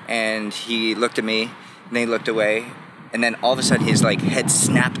door, and he looked at me, and then he looked away. And then all of a sudden his like head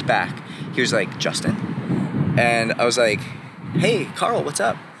snapped back. He was like, "Justin?" And I was like, "Hey, Carl, what's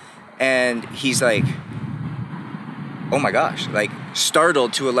up?" And he's like, "Oh my gosh," like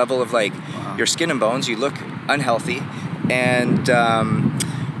startled to a level of like, "Wow. Your skin and bones, you look unhealthy." And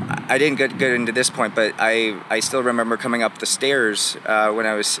I didn't get into this point, but I still remember coming up the stairs when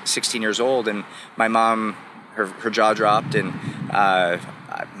I was 16 years old, and my mom, her jaw dropped, and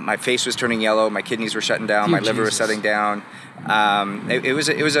my face was turning yellow, my kidneys were shutting down, my liver was shutting down. It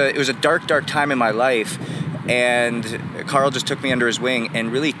was a dark time in my life, and Carl just took me under his wing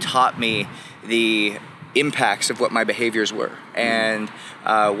and really taught me the impacts of what my behaviors were, and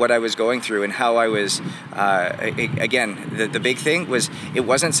what I was going through, and how I was, again, the big thing was, it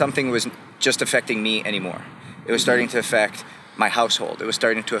wasn't something that was just affecting me anymore. It was starting to affect my household. It was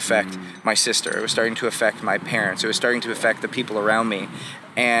starting to affect my sister. It was starting to affect my parents. It was starting to affect the people around me.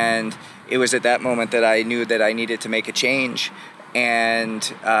 And it was at that moment that I knew that I needed to make a change.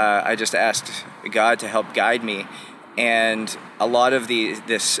 and I just asked God to help guide me. And a lot of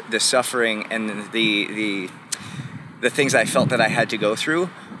the suffering and the things I felt that I had to go through,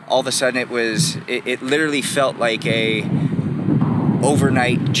 all of a sudden it literally felt like a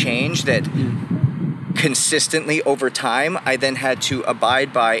overnight change that consistently over time I then had to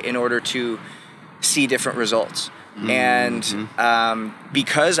abide by in order to see different results. And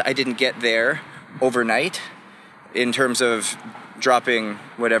because I didn't get there overnight in terms of dropping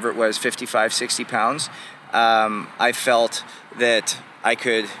whatever it was, 55, 60 pounds, I felt that I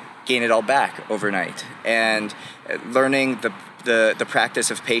could gain it all back overnight. And learning the practice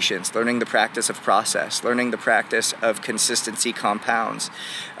of patience, learning the practice of process, learning the practice of consistency compounds,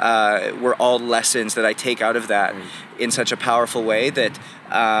 were all lessons that I take out of that in such a powerful way that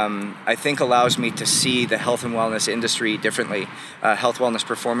I think allows me to see the health and wellness industry differently, health, wellness,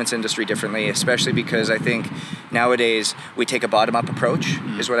 performance industry differently, especially because I think nowadays we take a bottom-up approach,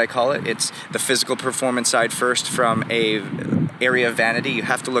 is what I call it. It's the physical performance side first from a area of vanity. You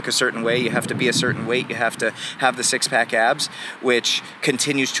have to look a certain way, you have to be a certain weight, you have to have the six-pack abs, which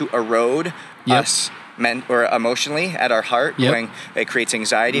continues to erode us or emotionally at our heart. It creates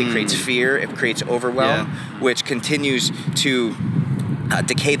anxiety, it creates fear, it creates overwhelm, which continues to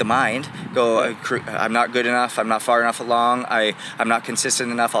decay the mind. I'm not good enough, I'm not far enough along, I'm not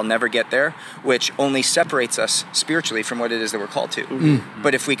consistent enough, I'll never get there, which only separates us spiritually from what it is that we're called to.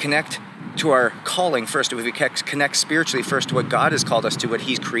 But if we connect to our calling first, if we connect spiritually first to what God has called us to, what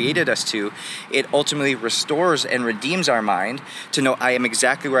He's created us to, it ultimately restores and redeems our mind to know I am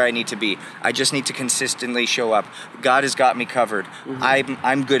exactly where I need to be. I just need to consistently show up. God has got me covered.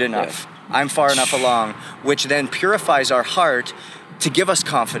 I'm good enough. I'm far enough along, which then purifies our heart to give us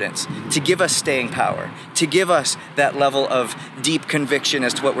confidence, to give us staying power, to give us that level of deep conviction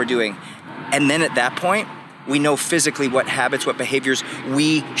as to what we're doing. And then at that point, we know physically what habits, what behaviors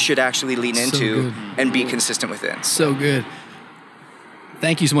we should actually lean into and be consistent within. So good.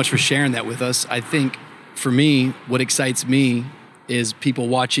 Thank you so much for sharing that with us. I think for me, what excites me is people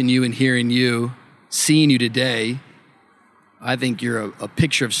watching you and hearing you, seeing you today. I think you're a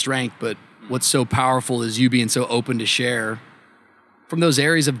picture of strength, but what's so powerful is you being so open to share from those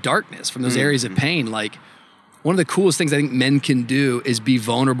areas of darkness, from those areas of pain. Like, one of the coolest things I think men can do is be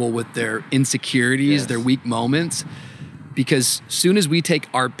vulnerable with their insecurities, their weak moments, because soon as we take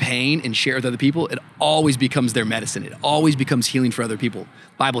our pain and share with other people, it always becomes their medicine. It always becomes healing for other people.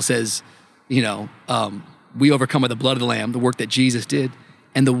 Bible says, we overcome by the blood of the Lamb, the work that Jesus did,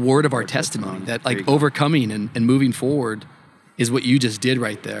 and the word of our testimony, that like overcoming and moving forward is what you just did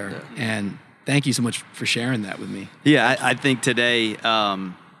right there. And thank you so much for sharing that with me. Yeah, I think today,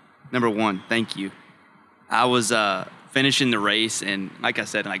 number one, thank you. I was finishing the race, and like I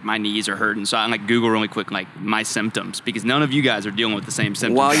said, like my knees are hurting. So I like Google really quick, like my symptoms, because none of you guys are dealing with the same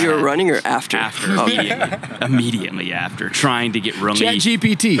symptoms. While you were running or after? After, immediately after, trying to get relief.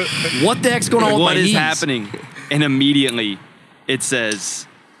 ChatGPT, what the heck's going on with my knees? What is happening? And immediately it says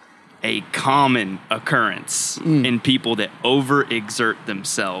a common occurrence in people that overexert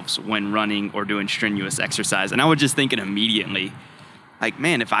themselves when running or doing strenuous exercise. And I was just thinking immediately, like,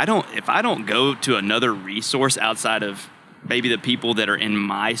 man, if I don't go to another resource outside of maybe the people that are in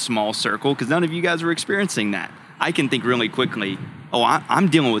my small circle, because none of you guys are experiencing that, I can think really quickly, I'm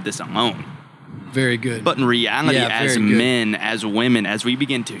dealing with this alone. Very good. But in reality, as men, as women, as we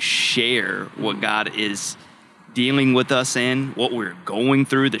begin to share what God is dealing with us in, what we're going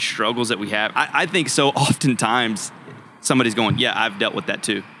through, the struggles that we have, I think so oftentimes somebody's going, yeah, I've dealt with that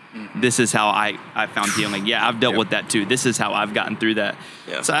too. This is how I found healing. Yeah, I've dealt with that too. This is how I've gotten through that.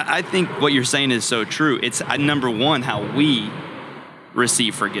 Yeah. So I think what you're saying is so true. It's number one, how we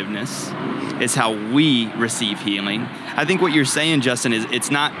receive forgiveness. It's how we receive healing. I think what you're saying, Justin, is it's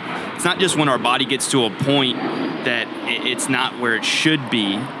not just when our body gets to a point that it's not where it should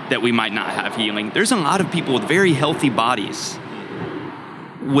be that we might not have healing. There's a lot of people with very healthy bodies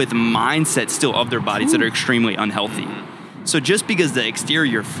with mindsets still of their bodies that are extremely unhealthy. So just because the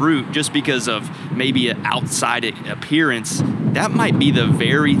exterior fruit, just because of maybe an outside appearance, that might be the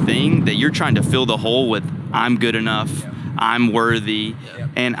very thing that you're trying to fill the hole with. I'm good enough. I'm worthy.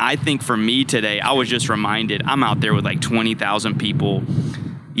 And I think for me today, I was just reminded, I'm out there with like 20,000 people.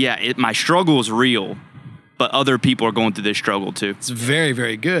 Yeah, my struggle is real, but other people are going through this struggle too. It's very,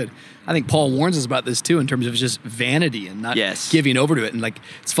 very good. I think Paul warns us about this too, in terms of just vanity and not giving over to it. And like,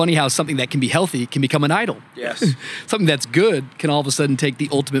 it's funny how something that can be healthy can become an idol. Yes. Something that's good can all of a sudden take the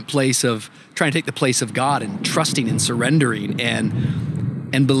ultimate place of trying to take the place of God and trusting and surrendering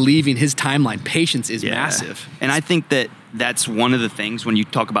and believing His timeline. Patience is massive. And I think that's one of the things when you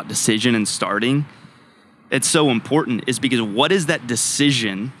talk about decision and starting. it's so important is because what is that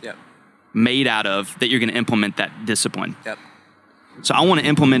decision made out of that you're going to implement that discipline? Yep. So I want to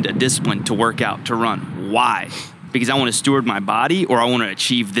implement a discipline to work out, to run. Why? Because I want to steward my body, or I want to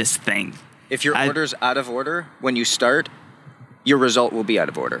achieve this thing. If your order's out of order, when you start, your result will be out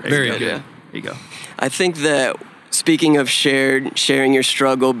of order. Very good. There you go. I think that speaking of sharing your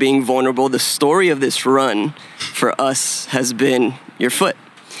struggle, being vulnerable, the story of this run for us has been your foot.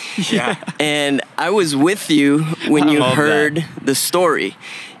 Yeah. And I was with you when you heard the story.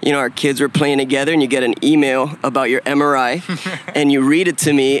 You know, our kids were playing together and you get an email about your MRI and you read it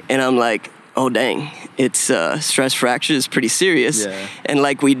to me and I'm like, oh, dang, it's stress fracture is pretty serious. Yeah. And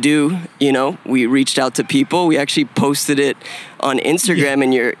like we do, you know, we reached out to people. We actually posted it on Instagram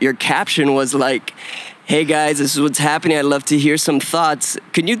and your caption was like, hey guys, this is what's happening. I'd love to hear some thoughts.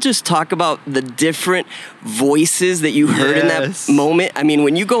 Can you just talk about the different voices that you heard in that moment? I mean,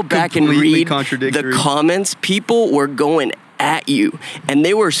 when you go back and read the comments, people were going at you and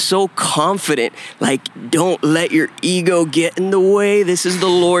they were so confident, like, don't let your ego get in the way. This is the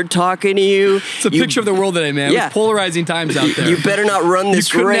Lord talking to you. It's a picture of the world today, man. Yeah. It was polarizing times out there. You better not run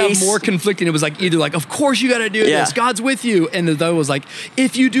this race. You couldn't race. have more conflicting. It was like either like, of course you got to do this. God's with you. And the other was like,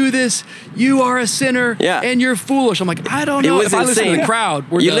 if you do this, you are a sinner and you're foolish. I'm like, I don't know. It was if I listen to the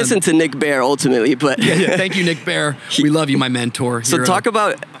crowd, we're done. Listen to Nick Bear ultimately, but Thank you, Nick Bear. We love you, my mentor. So talk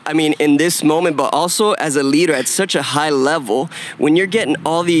about, I mean, in this moment, but also as a leader at such a high level, when you're getting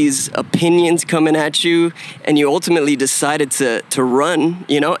all these opinions coming at you and you ultimately decided to run,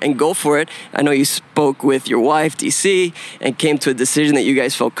 you know, and go for it. I know you spoke with your wife, DC, and came to a decision that you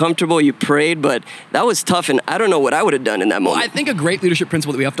guys felt comfortable. You prayed, but that was tough, and I don't know what I would have done in that moment. Well, I think a great leadership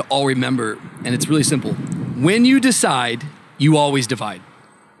principle that we have to all remember, and it's really simple. When you decide, you always divide.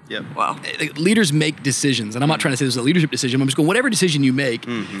 Yep. Wow. Leaders make decisions, and I'm not trying to say this is a leadership decision. I'm just going, whatever decision you make,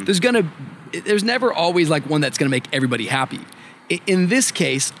 there's never always like one that's going to make everybody happy. In this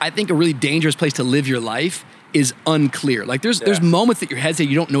case, I think a really dangerous place to live your life is unclear. Like there's moments that your head say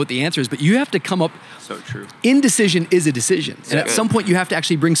you don't know what the answer is, but you have to come up. So true. Indecision is a decision. And at some point you have to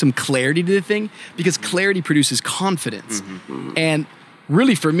actually bring some clarity to the thing because clarity produces confidence. And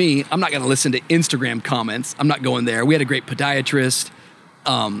really for me, I'm not going to listen to Instagram comments. I'm not going there. We had a great podiatrist.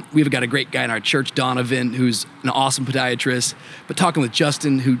 We've got a great guy in our church, Donovan, who's an awesome podiatrist. But talking with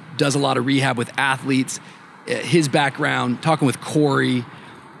Justin, who does a lot of rehab with athletes, his background, talking with Corey,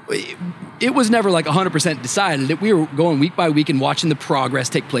 it was never like 100% decided. We were going week by week and watching the progress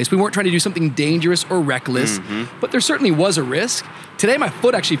take place. We weren't trying to do something dangerous or reckless, but there certainly was a risk. Today, my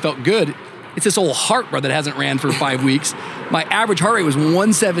foot actually felt good. It's this old heart, bro, that hasn't ran for 5 weeks. My average heart rate was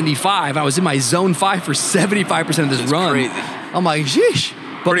 175. I was in my zone 5 for 75% of this run. Crazy. I'm like, sheesh.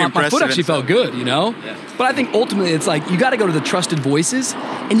 But my foot actually felt good, you know? Yeah. But I think ultimately it's like you got to go to the trusted voices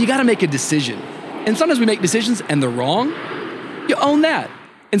and you got to make a decision. And sometimes we make decisions and they're wrong. You own that.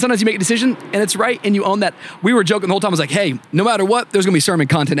 And sometimes you make a decision and it's right and you own that. We were joking the whole time. I was like, hey, no matter what, there's going to be sermon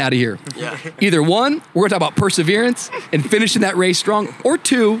content out of here. Yeah. Either one, we're going to talk about perseverance and finishing that race strong. Or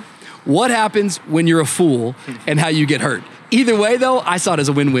two, what happens when you're a fool and how you get hurt. Either way, though, I saw it as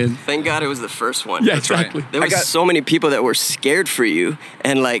a win-win. Thank God it was the first one. Yeah, exactly. There was so many people that were scared for you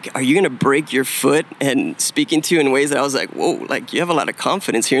and like, are you going to break your foot? And speaking to you in ways that I was like, whoa, like you have a lot of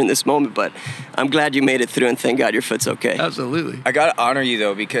confidence here in this moment, but I'm glad you made it through and thank God your foot's okay. Absolutely. I got to honor you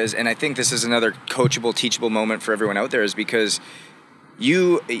though, because, and I think this is another coachable, teachable moment for everyone out there, is because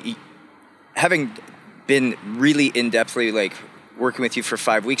you, having been really in-depthly like working with you for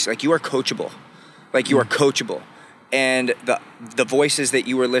 5 weeks, like you are coachable. Like you are coachable. And the voices that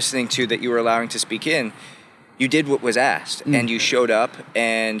you were listening to, that you were allowing to speak in, you did what was asked and you showed up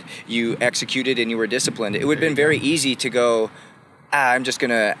and you executed and you were disciplined. It would have been very easy to go, I'm just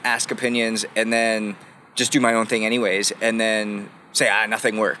going to ask opinions and then just do my own thing anyways and then say,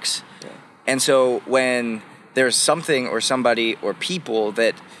 nothing works. Yeah. And so when there's something or somebody or people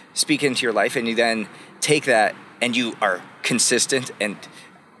that speak into your life and you then take that and you are consistent and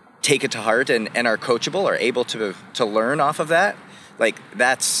take it to heart and are coachable, are able to learn off of that, like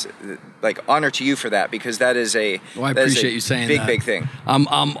that's like honor to you for that, because that is I appreciate you saying big, that. big thing. I'm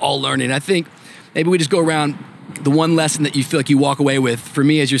all learning. I think maybe we just go around the one lesson that you feel like you walk away with. For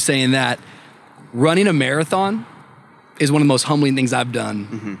me, as you're saying that, running a marathon is one of the most humbling things I've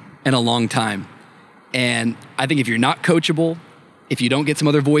done in a long time. And I think if you're not coachable, if you don't get some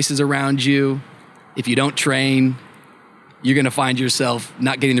other voices around you, if you don't train, you're going to find yourself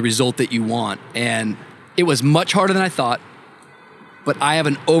not getting the result that you want. And it was much harder than I thought, but I have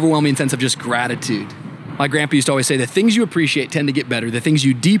an overwhelming sense of just gratitude. My grandpa used to always say, the things you appreciate tend to get better. The things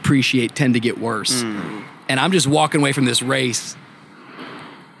you depreciate tend to get worse. And I'm just walking away from this race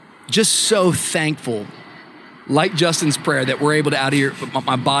just so thankful like Justin's prayer, that we're able to out of here,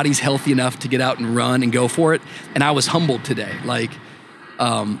 my body's healthy enough to get out and run and go for it. And I was humbled today. Like,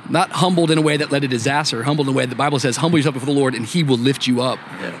 not humbled in a way that led to disaster, humbled in a way the Bible says, humble yourself before the Lord and he will lift you up.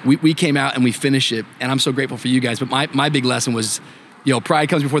 Yeah. We came out and we finished it. And I'm so grateful for you guys. But my big lesson was, pride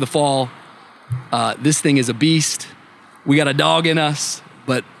comes before the fall. This thing is a beast. We got a dog in us.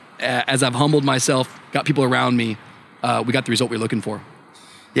 But as I've humbled myself, got people around me, we got the result we were looking for.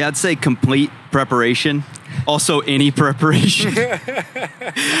 Yeah, I'd say complete preparation. Also, any preparation.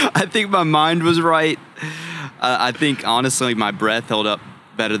 I think my mind was right. I think, honestly, my breath held up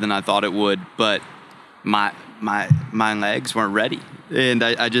better than I thought it would, but my legs weren't ready. And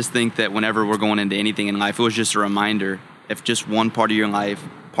I just think that whenever we're going into anything in life, it was just a reminder, if just one part of your life,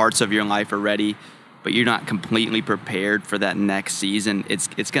 parts of your life are ready, but you're not completely prepared for that next season,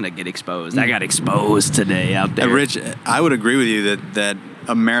 it's going to get exposed. I got exposed today out there. Rich, I would agree with you that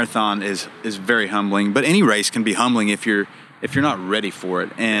a marathon is very humbling, but any race can be humbling if you're not ready for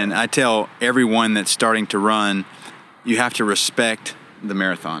it. And I tell everyone that's starting to run, you have to respect the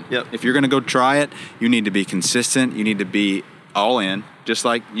marathon. Yep. If you're going to go try it, you need to be consistent. You need to be all in, just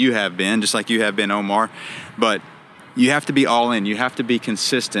like you have been, Omar. But you have to be all in. You have to be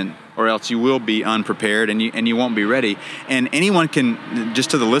consistent, or else you will be unprepared and you won't be ready. And anyone can,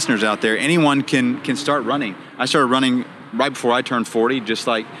 just to the listeners out there, anyone can start running. I started running right before I turned 40, just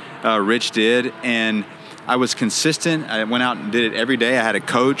like Rich did, and I was consistent. I went out and did it every day. I had a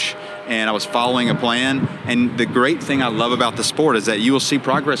coach, and I was following a plan. And the great thing I love about the sport is that you will see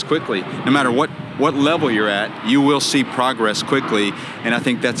progress quickly. No matter what level you're at, you will see progress quickly. And I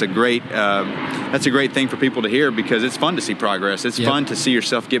think that's a great thing for people to hear, because it's fun to see progress. It's fun to see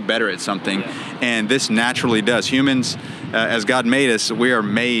yourself get better at something. And this naturally does. Humans, as God made us, we are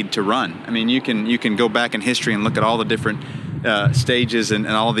made to run. I mean, you can go back in history and look at all the different stages and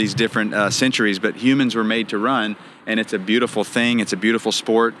all these different centuries, but humans were made to run, and it's a beautiful thing. It's a beautiful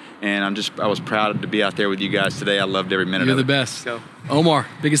sport, and I was proud to be out there with you guys today. I loved every minute of it. You're the best. So, Omar,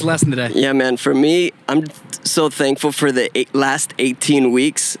 biggest lesson today. Yeah, man, for me, I'm so thankful for the last 18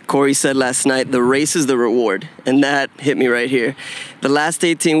 weeks. Corey said last night, the race is the reward, and that hit me right here. The last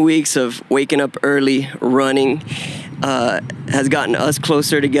 18 weeks of waking up early, running, has gotten us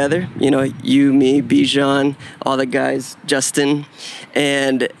closer together. You, me, Bijan, all the guys, Justin.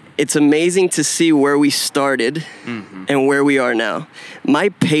 And it's amazing to see where we started and where we are now. My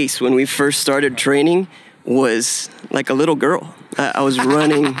pace when we first started training was like a little girl. I was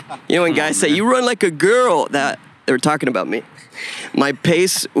running. When guys say, you run like a girl, that they were talking about me. My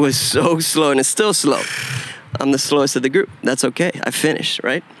pace was so slow, and it's still slow. I'm the slowest of the group. That's okay. I finished,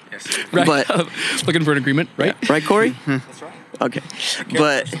 right? Yes. Right. But looking for an agreement, right? Yeah. Right, Corey? That's right. Okay.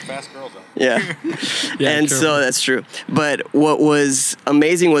 But some fast girls out. yeah. And sure. so that's true. But what was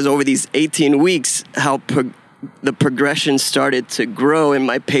amazing was over these 18 weeks, how the progression started to grow and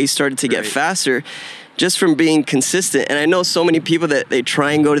my pace started to get faster just from being consistent. And I know so many people that they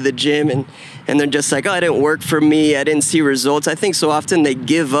try and go to the gym and they're just like, oh, it didn't work for me. I didn't see results. I think so often they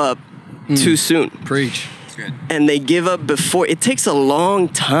give up too soon. Preach. Good. And they give up before. It takes a long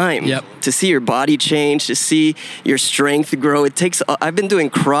time to see your body change, to see your strength grow. I've been doing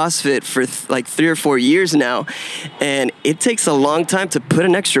CrossFit for like 3 or 4 years now, and it takes a long time to put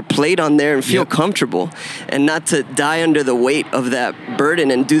an extra plate on there and feel comfortable and not to die under the weight of that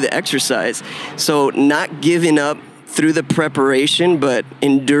burden and do the exercise. So not giving up through the preparation, but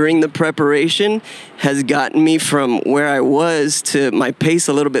enduring the preparation has gotten me from where I was to my pace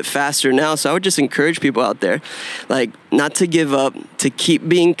a little bit faster now. So I would just encourage people out there, like, not to give up, to keep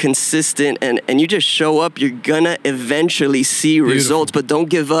being consistent, and you just show up. You're gonna eventually see results, but don't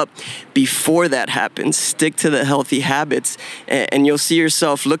give up before that happens. Stick to the healthy habits, and you'll see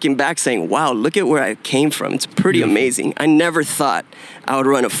yourself looking back saying, wow, look at where I came from. It's pretty amazing. I never thought I would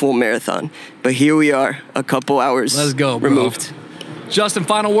run a full marathon, but here we are, a couple hours Let's go, bro. removed. Justin,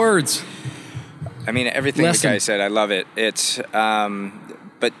 final words. I mean, everything Lesson. the guy said, I love it. It's,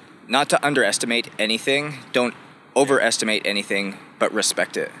 but not to underestimate anything. Don't overestimate anything, but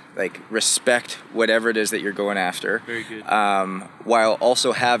respect it. Like, respect whatever it is that you're going after. Very good. While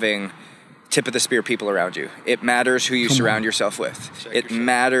also having tip of the spear people around you. It matters who you surround yourself with. It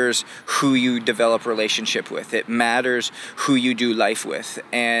matters who you develop relationship with. It matters who you do life with.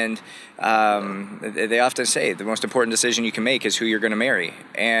 And they often say the most important decision you can make is who you're going to marry.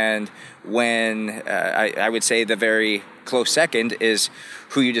 And when I would say the very close second is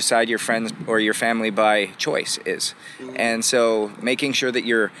who you decide your friends or your family by choice is. And so making sure that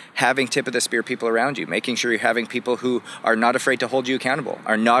you're having tip of the spear people around you, making sure you're having people who are not afraid to hold you accountable,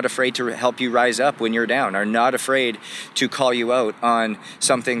 are not afraid to help you rise up when you're down, are not afraid to call you out on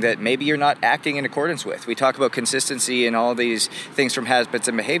something that maybe you're not acting in accordance with. We talk about consistency and all these things from habits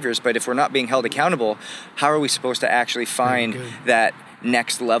and behaviors, but if we're not being held accountable, how are we supposed to actually find that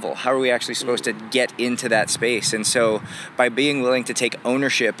next level? How are we actually supposed to get into that space? And so by being willing to take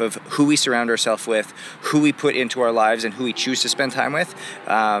ownership of who we surround ourselves with, who we put into our lives, and who we choose to spend time with,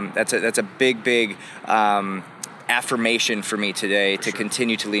 that's a big affirmation for me today to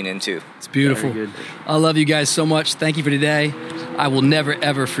continue to lean into. It's beautiful. I love you guys so much. Thank you for today. I will never,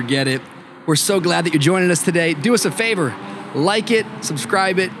 ever forget it. We're so glad that you're joining us today. Do us a favor, like it,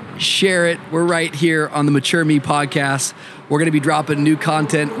 subscribe it, share it. We're right here on the Mature Me podcast. We're going to be dropping new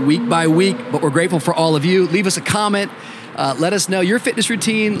content week by week, but we're grateful for all of you. Leave us a comment. Let us know your fitness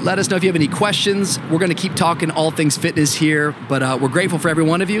routine. Let us know if you have any questions. We're going to keep talking all things fitness here, but we're grateful for every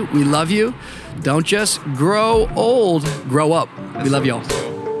one of you. We love you. Don't just grow old, grow up. We love y'all.